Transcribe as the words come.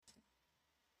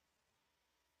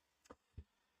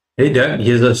Hey Doug,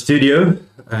 here's our studio.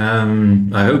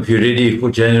 I hope you're ready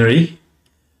for January.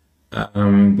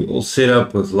 We're all set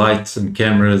up with lights and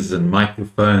cameras and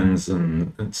microphones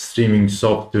and streaming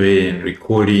software and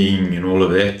recording and all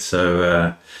of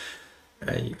that.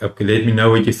 Okay, let me know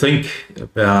what you think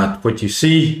about what you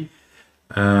see.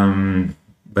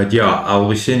 But yeah, I'll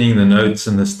be sending the notes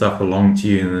and the stuff along to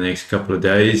you in the next couple of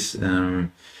days.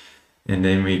 And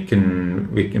then we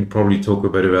can probably talk a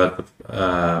bit about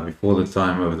before the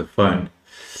time over the phone.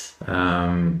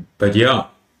 But yeah,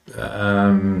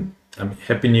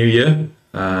 Happy New Year.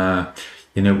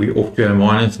 We're off to our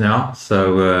minors now,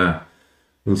 so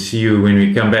we'll see you when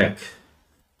we come back.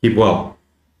 Keep well.